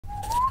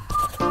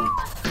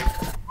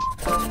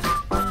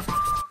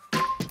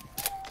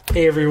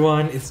Hey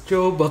everyone, it's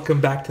Joe.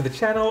 Welcome back to the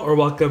channel, or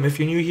welcome if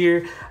you're new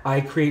here. I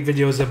create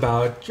videos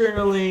about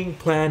journaling,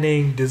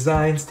 planning,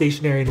 design,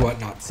 stationery, and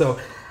whatnot. So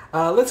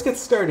let's get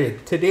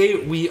started. Today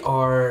we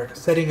are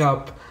setting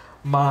up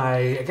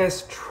my,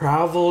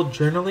 travel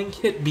journaling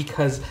kit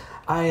because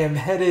I am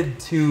headed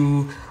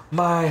to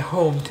my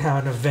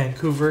hometown of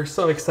Vancouver.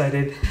 So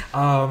excited.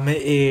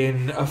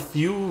 In a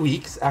few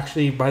weeks,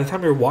 actually, by the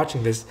time you're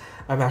watching this,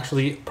 I'm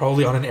actually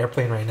probably on an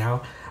airplane right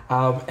now.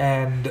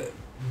 And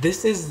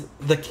this is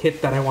the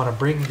kit that I want to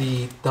bring,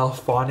 the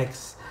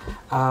Delphonics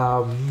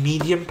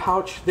medium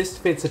pouch. This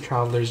fits a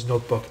traveler's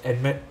notebook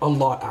and a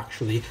lot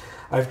actually.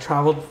 I've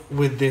traveled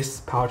with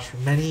this pouch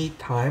many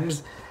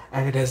times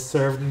and it has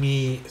served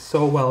me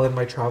so well in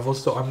my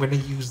travels, so I'm going to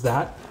use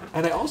that.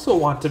 And I also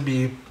want to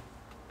be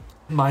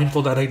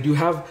mindful that I do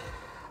have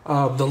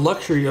the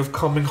luxury of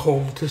coming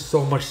home to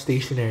so much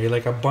stationery.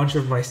 Like a bunch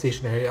of my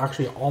stationery,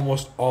 actually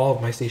almost all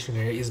of my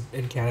stationery is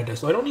in Canada,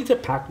 so I don't need to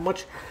pack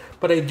much,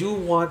 but I do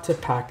want to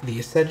pack the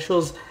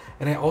essentials,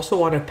 and I also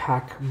want to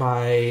pack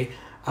my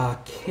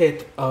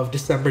kit of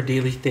December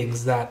daily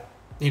things that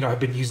I've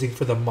been using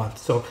for the month.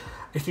 So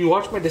if you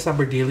watch my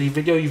December daily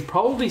video, you've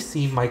probably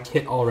seen my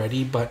kit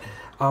already, but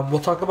we'll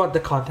talk about the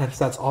contents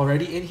that's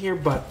already in here.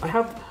 But I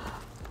have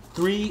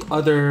 3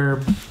 other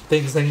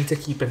things I need to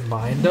keep in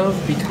mind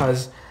of,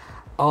 because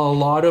a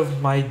lot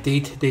of my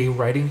day-to-day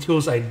writing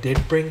tools I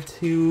did bring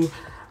to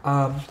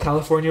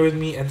California with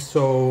me, and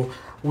so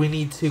we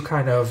need to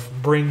kind of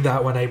bring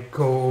that when I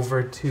go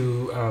over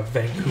to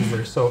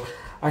Vancouver. So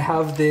I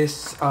have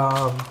this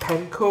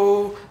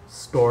Penco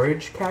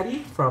storage caddy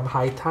from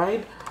High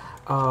Tide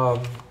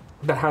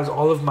that has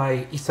all of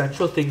my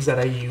essential things that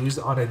I use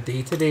on a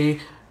day-to-day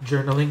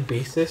journaling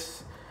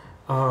basis.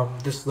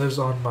 This lives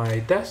on my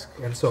desk,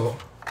 and so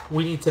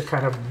we need to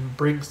kind of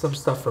bring some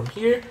stuff from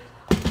here.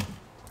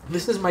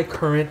 This is my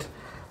current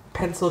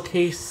pencil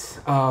case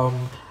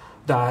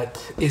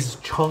that is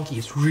chunky.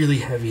 It's really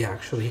heavy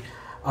actually.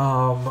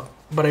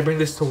 But I bring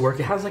this to work.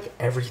 It has like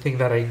everything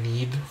that I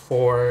need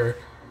for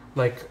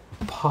like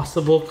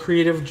possible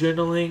creative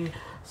journaling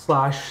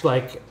 /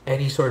 like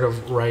any sort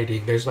of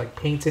writing. There's like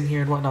paints in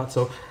here and whatnot.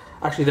 So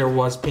actually there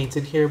was paints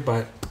in here,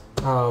 but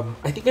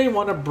I think I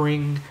want to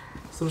bring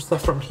some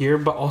stuff from here,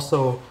 but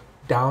also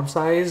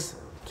downsize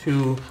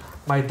to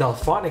my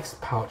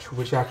Delphonics pouch,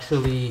 which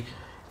actually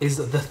is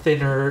the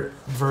thinner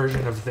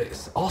version of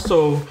this.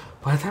 Also,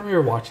 by the time we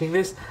were watching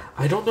this,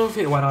 I don't know if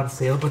it went on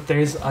sale, but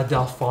there's a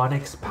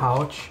Delphonics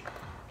pouch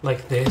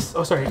like this.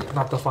 Oh, sorry,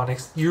 not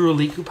Delphonics,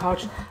 Euroliku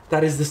pouch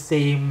that is the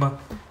same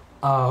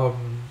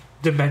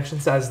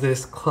dimensions as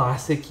this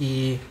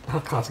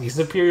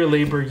Superior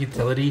Labor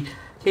Utility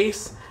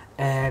case,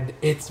 and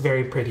it's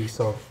very pretty.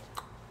 So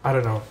I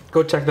don't know,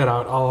 go check that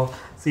out. I'll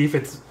see if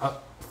it's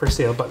for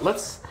sale, but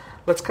let's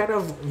kind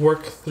of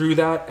work through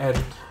that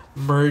and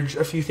merge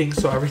a few things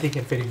so everything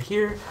can fit in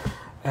here.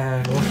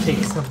 And we'll take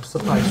some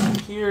supplies from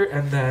here,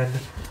 and then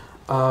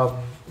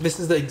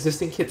this is the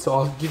existing kit, so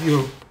I'll give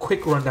you a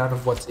quick rundown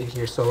of what's in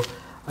here. So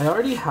I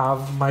already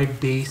have my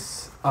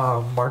base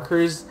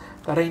markers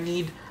that I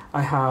need.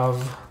 I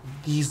have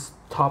these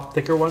top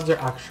thicker ones are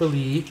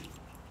actually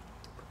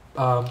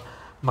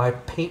my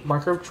paint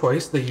marker of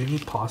choice, the Uni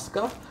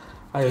Posca.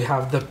 I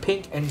have the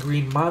pink and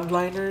green mound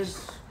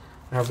liners.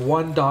 I have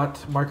 1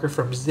 dot marker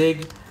from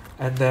Zig,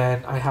 and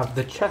then I have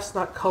the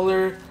chestnut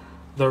color,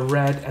 the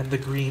red, and the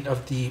green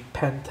of the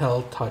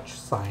Pentel Touch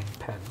sign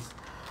pens.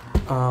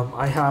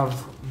 I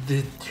have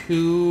the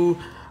 2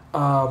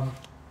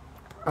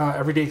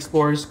 Everyday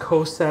Explorers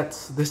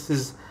co-sets. This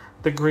is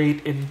the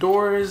Great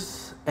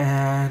Indoors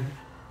and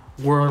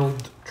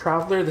World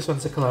Traveler. This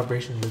one's a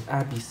collaboration with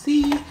Abby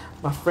C,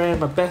 my friend,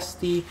 my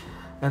bestie.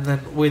 And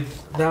then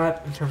with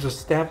that, in terms of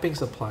stamping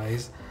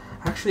supplies,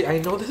 actually, I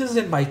know this is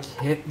in my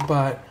kit,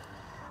 but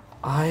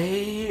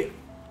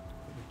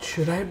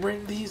should I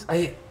bring these?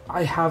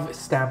 I have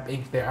stamp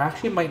ink there. I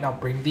actually might not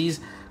bring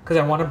these because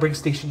I want to bring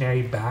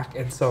stationery back,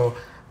 and so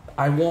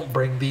I won't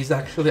bring these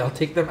actually. I'll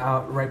take them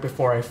out right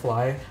before I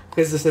fly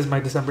because this is my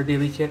December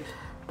daily kit.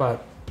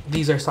 But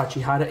these are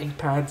Sachihara ink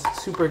pads,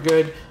 super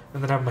good.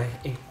 And then I have my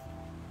ink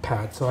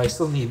pad, so I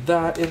still need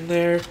that in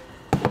there.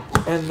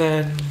 And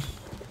then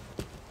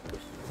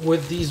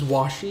with these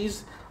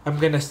washies, I'm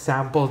gonna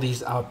sample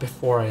these out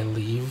before I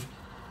leave.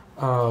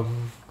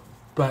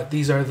 But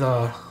these are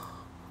the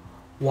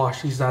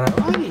washies that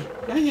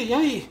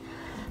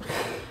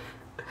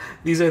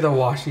these are the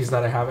washies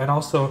that I have, and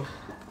also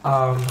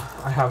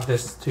I have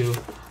this too,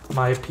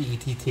 my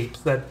PET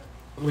tapes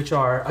which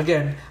are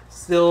again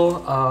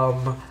still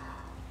on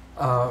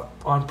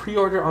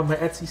pre-order on my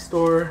Etsy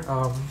store.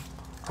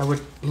 I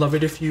would love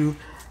it if you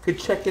could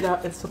check it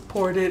out and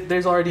support it.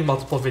 There's already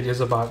multiple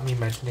videos about me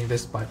mentioning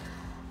this, but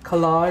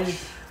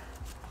collage,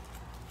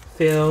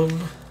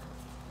 film,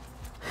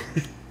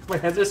 my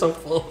hands are so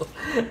full,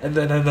 and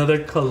then another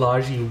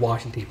collage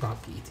washi tape,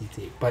 not PET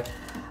tape. But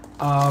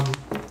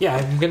yeah,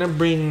 I think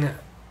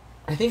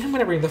I'm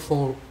gonna bring the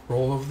full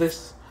roll of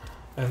this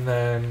and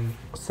then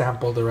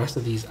sample the rest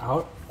of these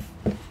out.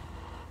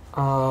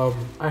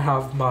 I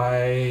have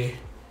my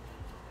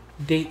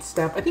date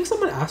stamp. I think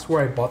someone asked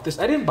where I bought this.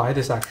 I didn't buy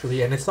this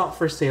actually, and it's not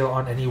for sale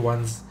on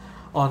anyone's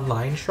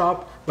online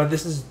shop, but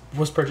this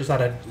was purchased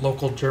at a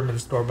local German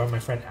store by my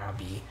friend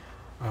Abby,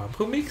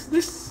 who makes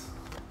this,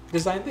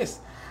 designed this.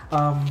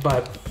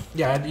 But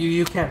yeah,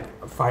 you can't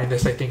find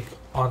this, I think,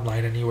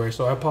 online anywhere,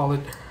 so I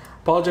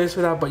apologize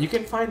for that, but you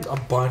can find a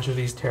bunch of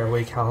these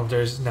tearaway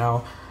calendars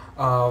now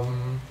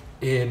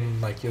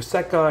in like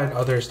Yoseka and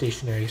other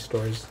stationery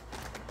stores.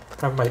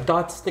 I have my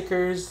dot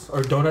stickers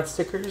or donut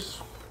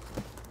stickers,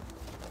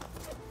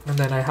 and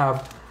then I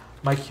have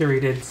my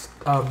curated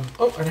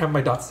oh, and I have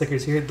my dot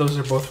stickers here. Those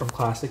are both from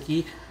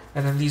Classicy,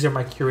 and then these are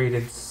my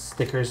curated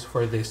stickers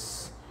for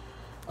this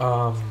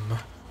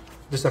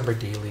December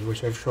daily,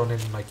 which I've shown in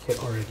my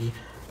kit already.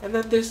 And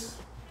then this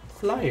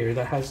flyer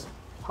that has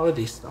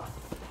holiday stuff,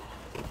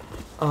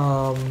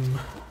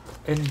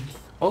 and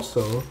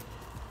also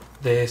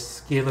this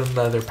scale and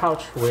leather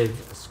pouch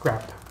with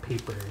scrap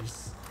papers.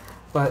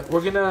 But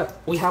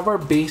we have our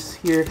base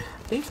here.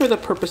 I think for the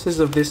purposes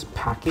of this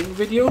packing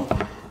video,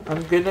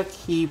 I'm gonna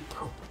keep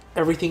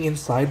everything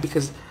inside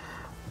because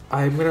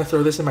I'm gonna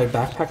throw this in my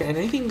backpack, and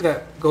anything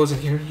that goes in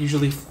here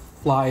usually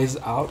flies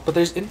out, but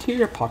there's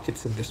interior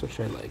pockets in this, which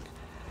I like.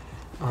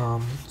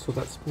 So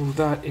let's move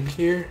that in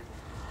here.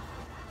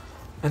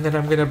 And then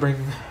I'm gonna bring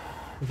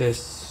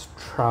this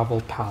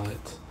travel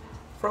palette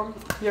from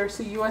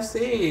PRC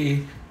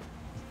USA.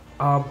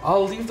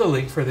 I'll leave the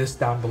link for this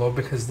down below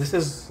because this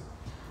is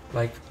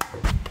like,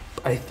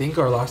 I think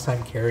our last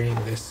time carrying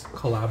this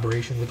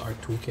collaboration with Art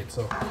Toolkit.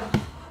 So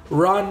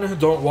run,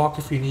 don't walk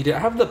if you need it. I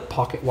have the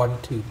pocket one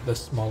too, the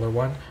smaller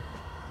one.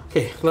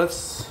 Okay,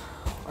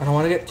 I don't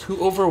want to get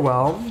too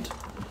overwhelmed,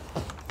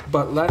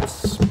 but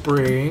let's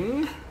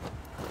bring,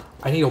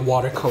 I need a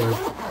watercolor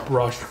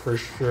brush for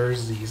sure,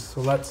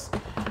 so let's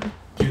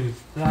do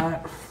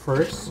that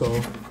first. So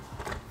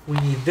we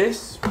need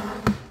this,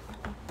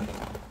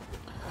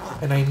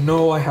 and I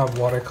know I have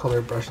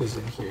watercolor brushes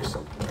in here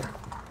somewhere.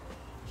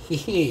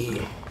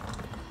 Hehe.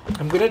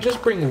 I'm gonna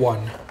just bring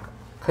one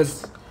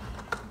because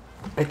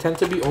I tend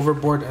to be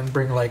overboard and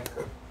bring like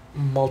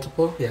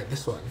multiple. Yeah,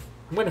 this one.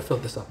 I'm gonna fill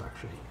this up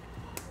actually.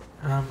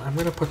 I'm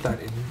gonna put that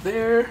in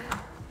there,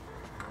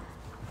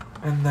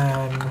 and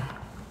then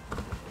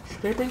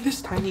should I bring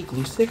this tiny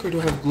glue stick or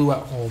do I have glue at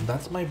home?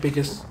 That's my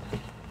biggest.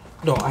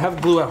 No, I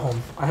have glue at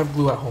home. I have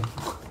glue at home.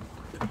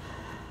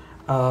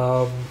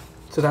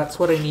 So that's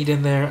what I need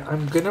in there.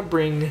 I'm gonna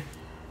bring,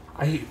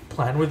 I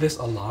plan with this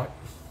a lot.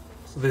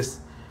 So this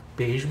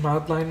beige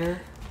mouth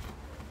liner.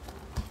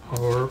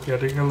 Oh, we're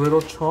getting a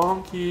little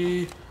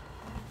chonky.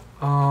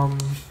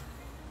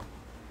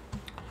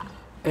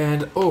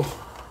 And oh,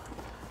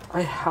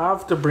 I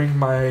have to bring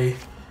my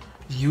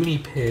uni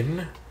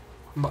pin,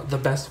 the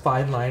best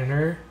fine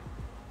liner,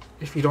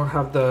 if you don't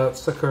have the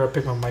Sakura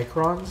Pigma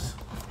Microns.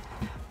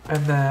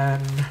 And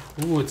then,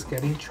 ooh, it's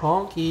getting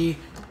chonky.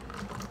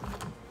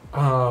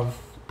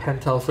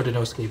 Pentel for the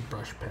No Escape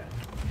brush pen.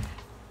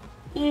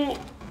 Ooh,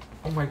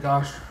 oh my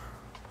gosh.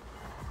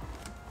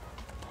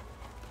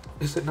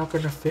 Is it not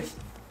gonna fit?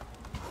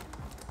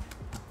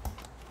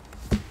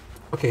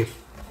 Okay.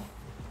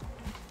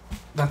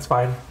 That's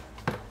fine.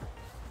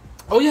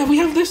 Oh yeah, we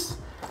have this.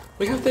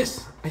 We have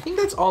this. I think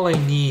that's all I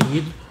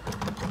need.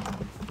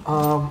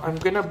 I'm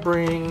not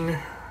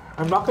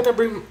gonna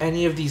bring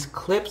any of these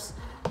clips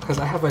because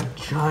I have a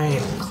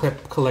giant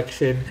clip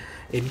collection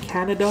in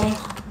Canada.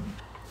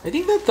 I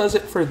think that does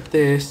it for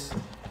this.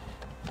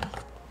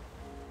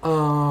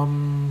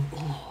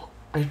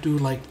 I do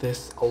like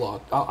this a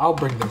lot. I'll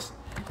bring this.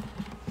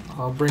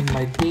 I'll bring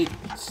my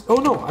dates. Oh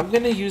no, I'm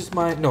gonna use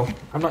my, no,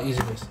 I'm not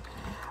using this.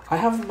 I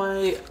have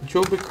my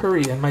Joe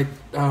Curry and my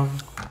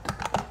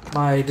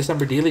my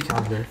December daily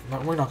calendar.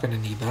 No, we're not gonna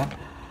need that.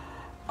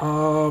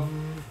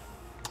 And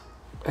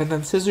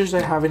then scissors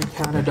I have in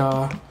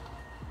Canada.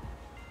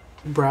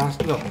 Brass,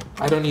 no,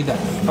 I don't need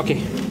that.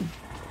 Okay,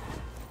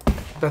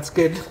 that's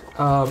good.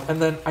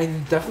 And then I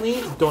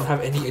definitely don't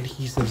have any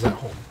adhesives at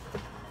home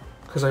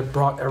because I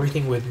brought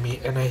everything with me,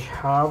 and I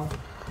have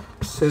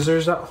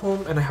scissors at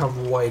home and I have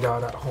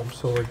whiteout at home,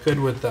 so we're good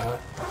with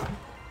that.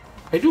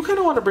 I do kind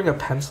of want to bring a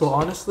pencil,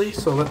 honestly,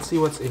 so let's see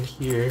what's in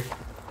here.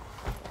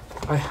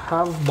 I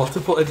have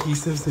multiple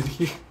adhesives in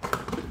here.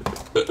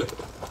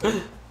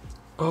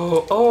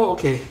 oh,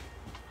 okay.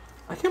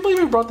 I can't believe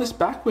I brought this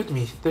back with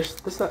me.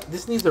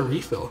 This needs a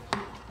refill.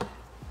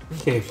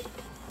 Okay,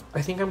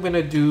 I think I'm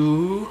gonna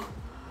do.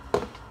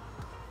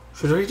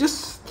 Should I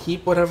just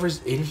keep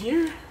whatever's in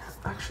here?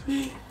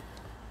 Actually,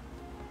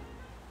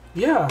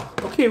 yeah.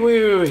 Okay,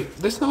 wait.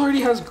 This already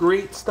has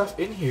great stuff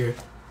in here.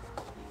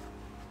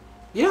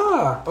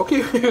 Yeah.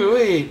 Okay,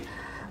 wait.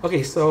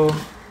 Okay, so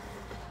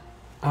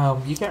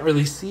you can't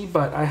really see,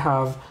 but I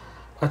have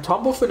a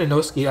Tombow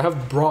Fudenosuke. I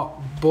have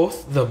brought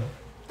both the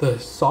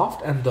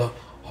soft and the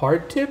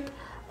hard tip.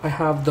 I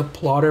have the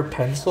plotter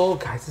pencil.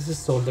 Guys, this is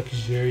so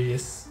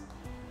luxurious.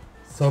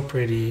 So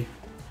pretty.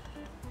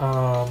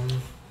 And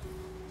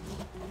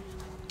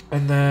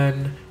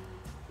then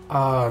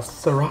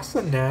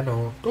Sarasa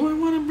Nano. Do I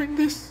want to bring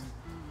this?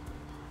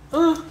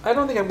 I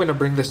don't think I'm going to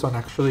bring this one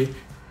actually.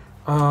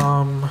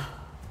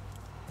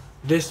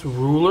 This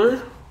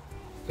ruler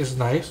is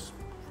nice.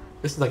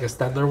 This is like a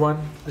Stedler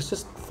one. It's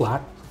just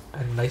flat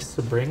and nice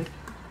to bring.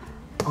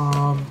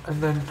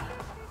 And then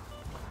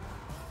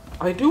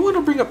I do want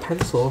to bring a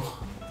pencil.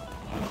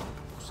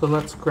 So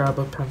let's grab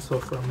a pencil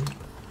from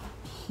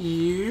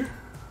here.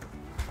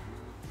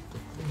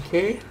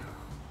 Okay.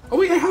 Oh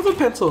wait, I have a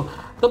pencil.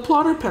 The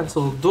plotter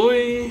pencil.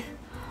 Doi.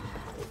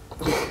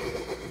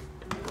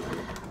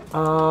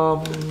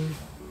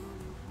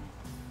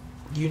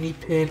 Uni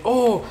pin.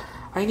 Oh,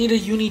 I need a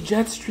uni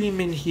jet stream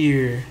in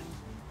here.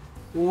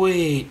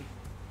 Wait.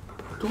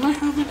 Do I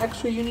have an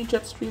extra uni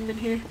jet stream in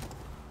here?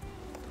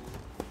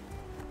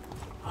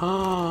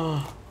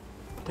 Ah,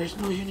 there's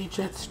no uni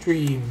jet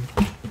stream.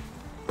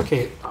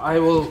 Okay, I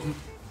will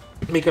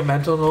make a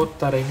mental note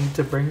that I need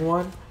to bring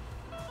one.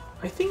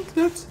 I think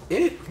that's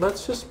it.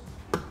 Let's just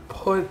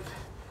put...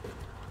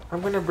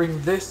 I'm gonna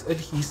bring this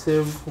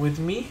adhesive with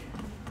me.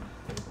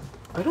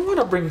 I don't want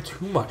to bring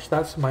too much.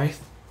 That's my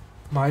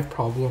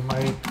problem.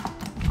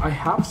 I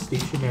have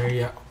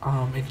stationery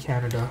in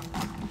Canada,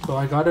 so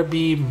I gotta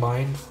be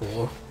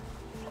mindful.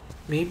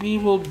 Maybe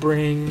we'll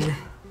bring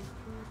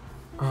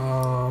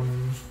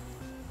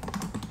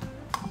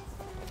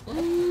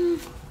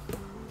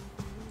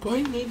do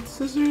I need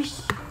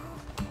scissors?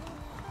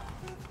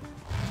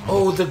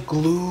 Oh, the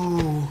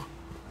glue.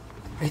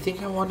 I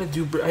think I want to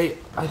do... I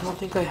don't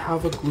think I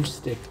have a glue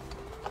stick.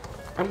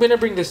 I'm going to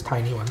bring this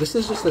tiny one. This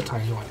is just a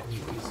tiny one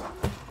anyways.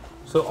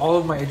 So all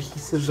of my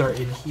adhesives are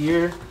in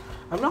here.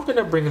 I'm not going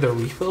to bring the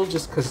refill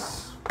just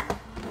because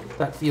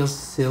that feels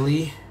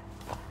silly.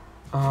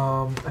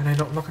 And I'm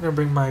not going to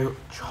bring my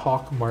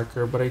chalk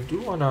marker, but I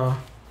do want to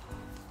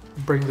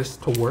bring this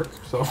to work.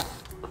 So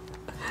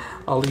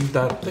I'll leave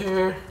that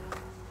there.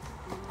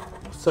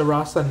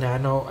 Sarasa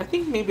Nano. I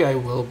think maybe I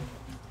will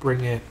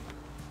bring it.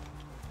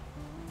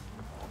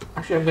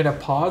 Actually, I'm gonna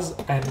pause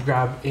and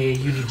grab a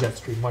uni jet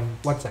stream.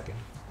 One second.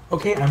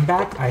 Okay, I'm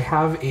back. I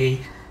have a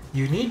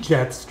uni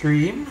jet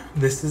stream.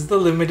 This is the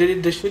limited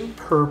edition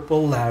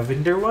purple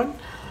lavender one.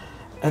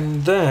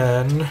 And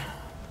then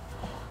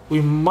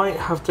we might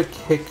have to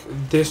kick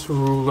this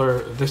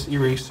ruler, this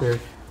eraser,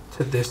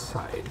 to this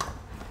side.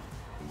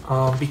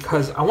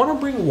 Because I want to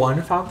bring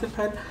one fountain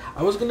pen.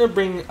 I was gonna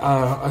bring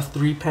a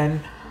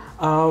 3-pen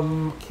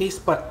case,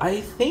 but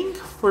I think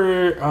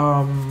for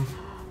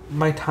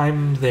my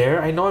time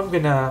there, I know I'm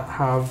gonna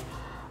have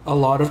a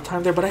lot of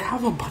time there, but I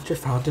have a bunch of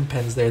fountain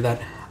pens there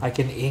that I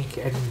can ink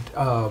and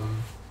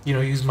you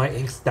know, use my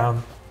inks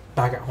down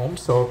back at home.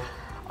 So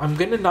I'm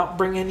gonna not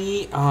bring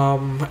any,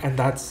 and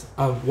that's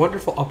a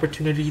wonderful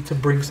opportunity to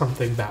bring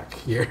something back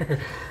here.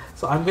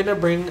 So I'm gonna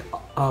bring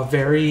a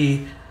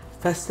very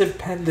festive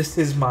pen. This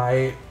is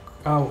my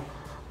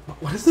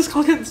what is this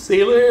called again?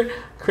 Sailor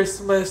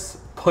Christmas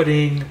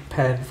pudding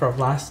pen from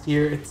last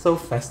year. It's so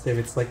festive.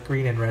 It's like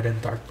green and red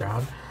and dark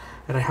brown.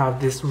 And I have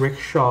this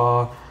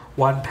Rickshaw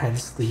 1-pen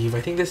sleeve.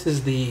 I think this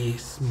is the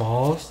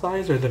small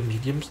size or the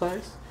medium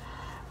size.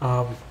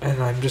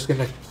 And I'm just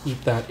gonna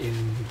keep that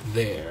in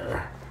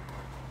there.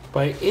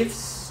 But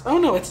it's, oh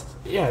no, it's,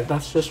 yeah,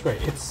 that's just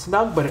right. It's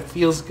snug, but it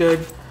feels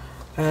good.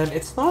 And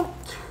it's not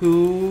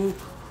too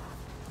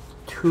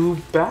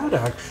bad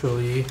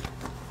actually.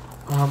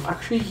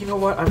 Actually, you know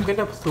what? I'm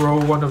gonna throw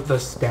one of the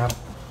stamp.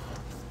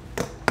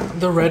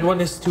 The red one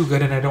is too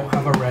good and I don't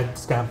have a red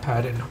stamp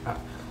pad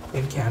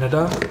in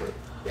Canada.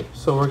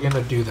 So we're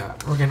gonna do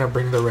that. We're gonna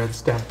bring the red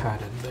stamp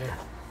pad in there.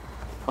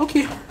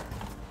 Okay.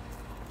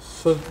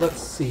 So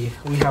let's see.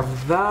 We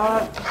have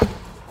that.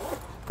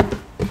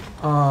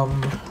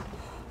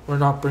 We're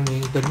not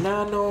bringing the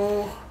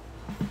nano.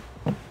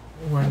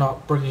 We're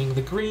not bringing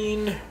the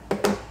green.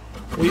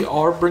 We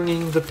are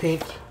bringing the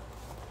paint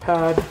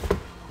pad.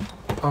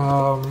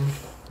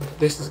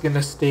 This is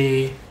gonna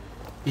stay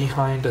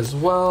behind as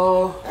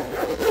well.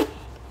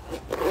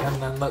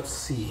 And then let's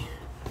see.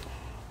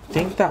 I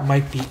think that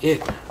might be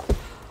it.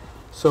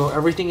 So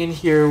everything in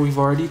here we've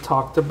already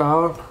talked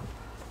about.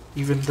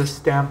 Even the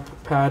stamp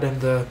pad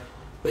and the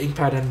ink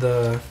pad and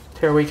the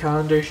tearaway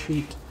calendar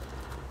sheet.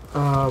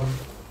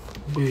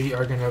 We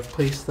are gonna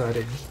place that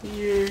in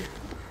here.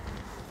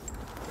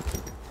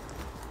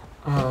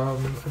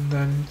 And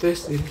then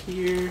this in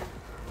here.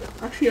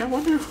 Actually, I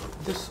wonder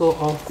if this will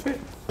all fit.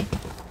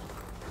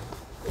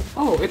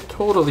 Oh, it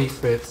totally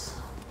fits.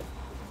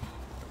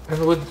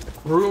 And with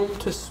room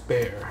to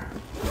spare.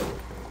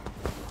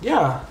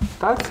 Yeah,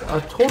 that's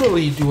a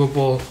totally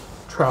doable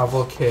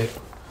travel kit.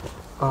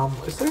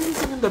 Is there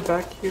anything in the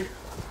back here?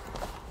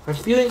 I'm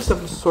feeling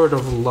some sort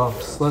of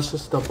lumps. Let's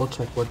just double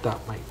check what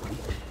that might be.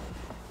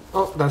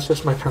 Oh, that's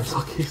just my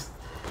pencil case.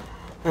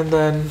 And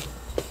then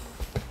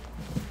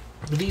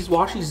these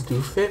washies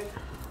do fit.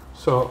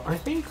 So I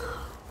think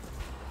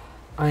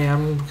I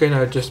am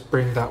gonna just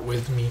bring that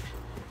with me.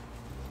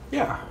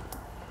 Yeah.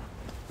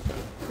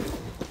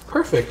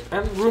 Perfect.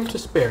 And room to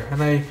spare.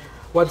 And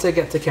once I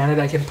get to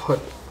Canada, I can put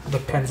the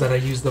pens that I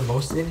use the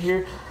most in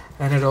here,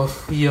 and it'll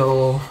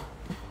feel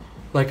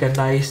like a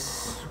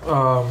nice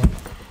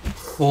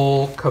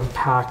full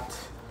compact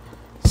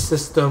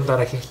system that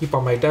I can keep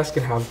on my desk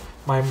and have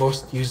my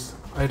most used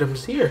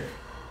items here.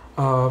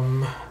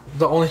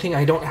 The only thing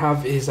I don't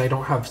have is I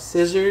don't have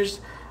scissors,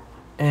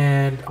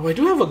 and I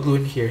do have a glue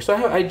in here, so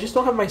I just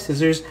don't have my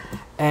scissors,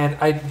 and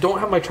I don't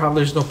have my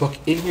traveler's notebook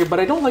in here. But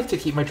I don't like to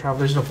keep my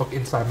traveler's notebook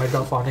inside my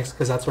Delphonics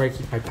because that's where I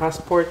keep my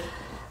passport,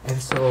 and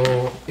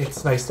so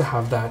it's nice to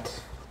have that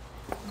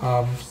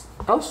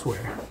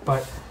elsewhere.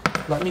 But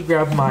let me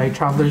grab my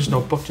traveler's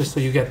notebook just so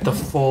you get the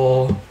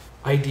full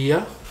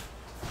idea.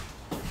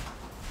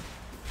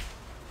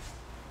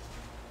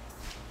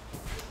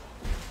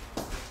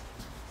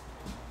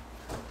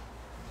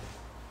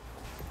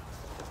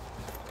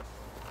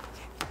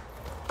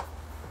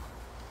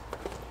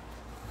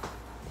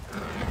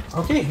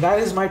 Okay, that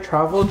is my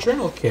travel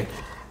journal kit.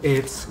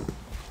 It's,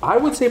 I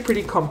would say,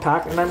 pretty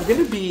compact, and I'm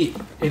gonna be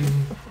in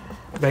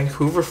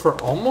Vancouver for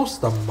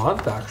almost a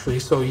month actually,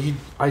 so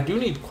I do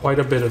need quite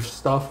a bit of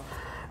stuff,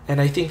 and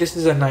I think this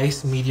is a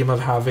nice medium of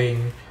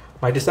having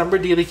my December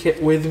daily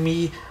kit with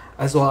me,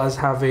 as well as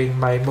having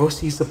my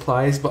most used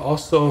supplies, but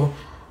also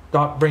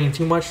not bringing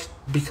too much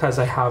because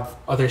I have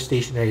other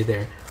stationery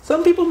there.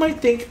 Some people might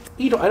think,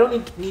 you know, I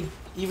don't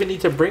even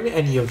need to bring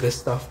any of this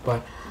stuff,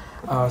 but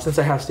since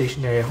I have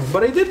stationery at home.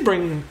 But I did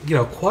bring, you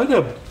know, quite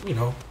a, you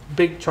know,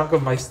 big chunk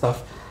of my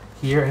stuff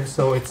here, and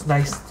so it's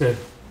nice to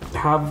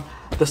have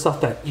the stuff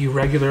that you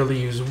regularly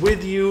use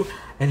with you,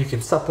 and you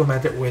can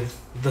supplement it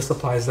with the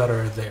supplies that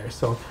are there.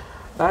 So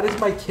that is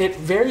my kit,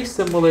 very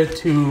similar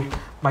to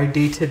my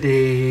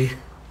day-to-day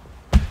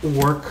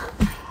work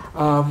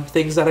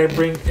things that I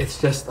bring.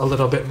 It's just a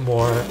little bit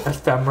more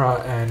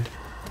ephemera and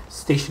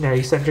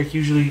stationery centric.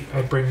 Usually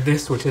I bring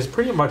this, which is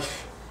pretty much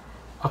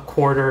a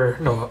quarter,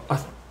 no,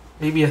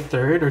 maybe a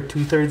third or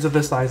 2/3 of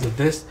the size of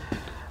this.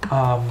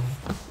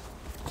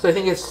 So I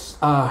think it's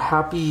a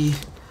happy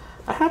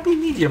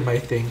medium, I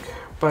think.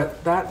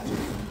 But that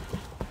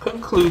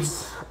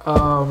concludes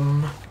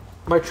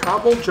my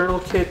travel journal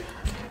kit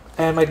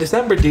and my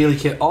December daily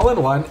kit all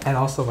in one, and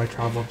also my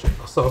travel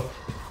journal. So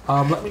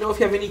let me know if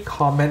you have any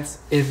comments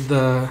in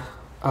the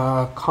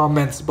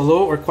comments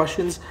below, or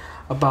questions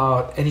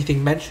about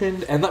anything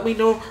mentioned, and let me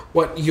know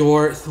what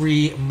your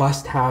 3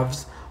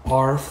 must-haves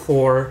are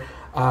for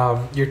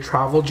your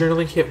travel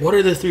journaling kit. What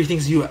are the 3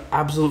 things you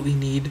absolutely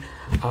need?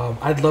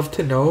 I'd love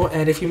to know.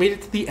 And if you made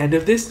it to the end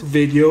of this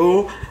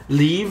video,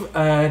 leave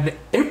an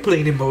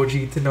airplane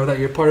emoji to know that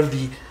you're part of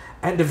the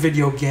end of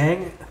video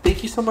gang.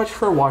 Thank you so much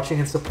for watching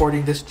and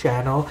supporting this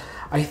channel.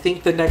 I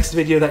think the next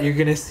video that you're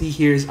gonna see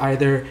here is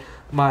either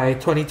my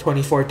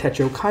 2024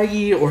 Techo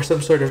Kaigi or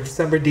some sort of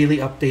December daily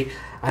update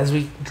as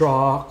we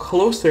draw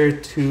closer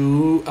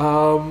to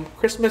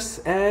Christmas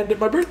and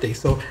my birthday.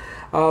 So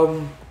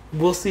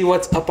we'll see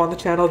what's up on the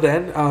channel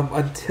then.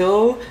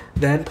 Until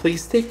then,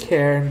 please take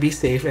care and be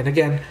safe. And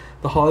again,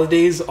 the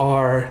holidays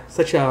are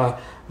such a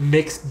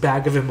mixed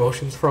bag of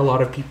emotions for a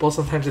lot of people.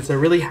 Sometimes it's a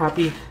really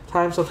happy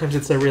time, sometimes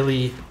it's a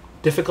really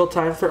difficult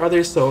time for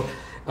others. So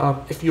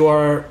if you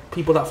are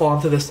people that fall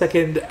into the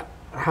second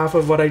half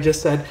of what I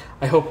just said,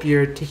 I hope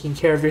you're taking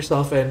care of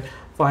yourself and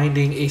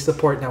finding a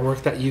support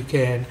network that you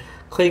can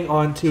cling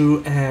on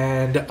to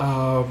and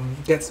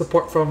get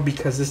support from,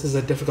 because this is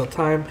a difficult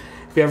time.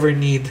 If you ever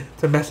need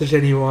to message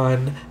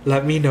anyone,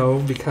 let me know,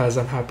 because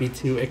I'm happy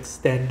to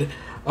extend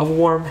a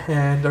warm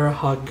hand or a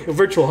hug, a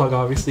virtual hug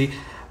obviously,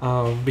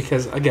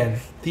 because again,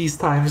 these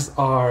times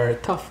are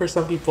tough for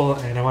some people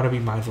and I want to be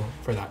mindful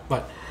for that.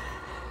 But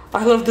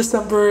I love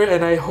December,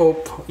 and I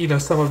hope, you know,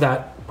 some of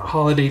that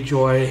holiday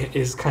joy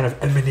is kind of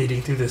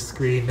emanating through the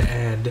screen,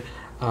 and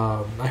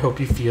I hope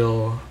you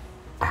feel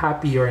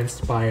happy or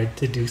inspired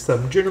to do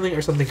some journaling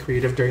or something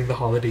creative during the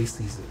holiday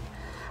season.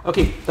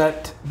 Okay,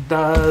 that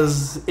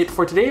does it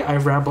for today.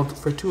 I've rambled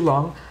for too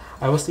long.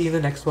 I will see you in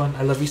the next one.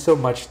 I love you so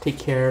much. Take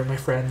care, my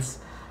friends,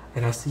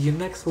 and I'll see you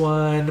next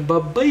one.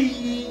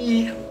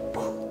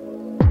 Bye-bye.